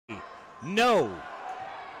No.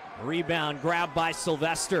 Rebound grabbed by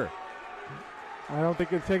Sylvester. I don't think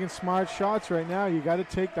they're taking smart shots right now. You got to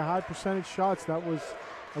take the high percentage shots. That was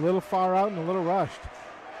a little far out and a little rushed.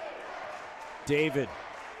 David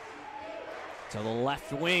to the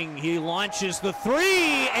left wing. He launches the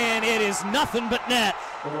three, and it is nothing but net.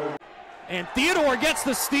 And Theodore gets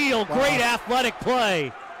the steal. Wow. Great athletic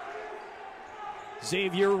play.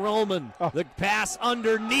 Xavier Roman. The pass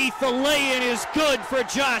underneath. The lay-in is good for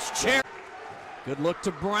Josh Cherry. Good look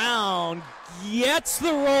to Brown. Gets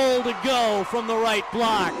the roll to go from the right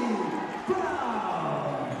block.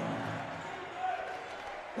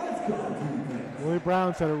 Willie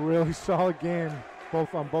Brown's had a really solid game,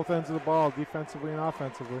 on both ends of the ball, defensively and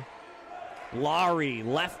offensively. Lowry,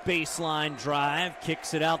 left baseline drive,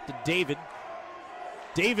 kicks it out to David.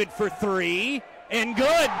 David for three, and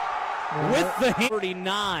good. With the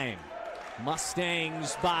 39.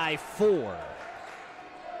 Mustangs by 4.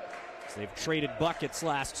 They've traded buckets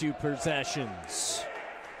last 2 possessions.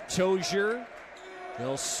 Tozier,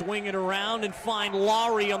 they'll swing it around and find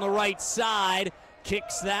Lowry on the right side.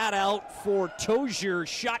 Kicks that out for Tozier.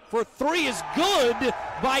 Shot for 3 is good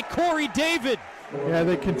by Corey David. Yeah,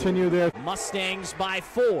 they continue there. Mustangs by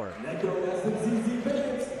 4.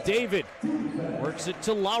 David works it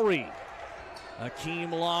to Lowry.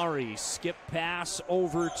 Akeem Lowry, skip pass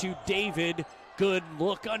over to David. Good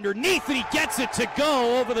look underneath, and he gets it to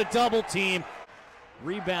go over the double team.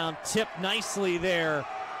 Rebound tipped nicely there,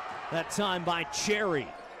 that time by Cherry.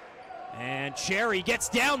 And Cherry gets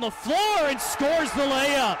down the floor and scores the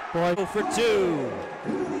layup. Boy, for 2.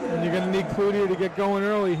 And you're going to need Cloutier to get going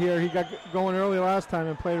early here. He got going early last time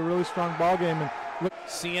and played a really strong ball game. And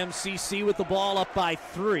CMCC with the ball up by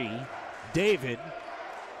 3. David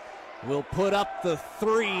will put up the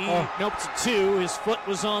 3. Nope, it's 2. His foot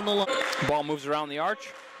was on the line. Ball moves around the arch.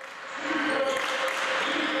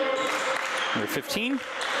 Number 15,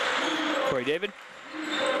 Corey David.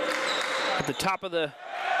 At the top of the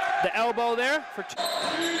elbow there.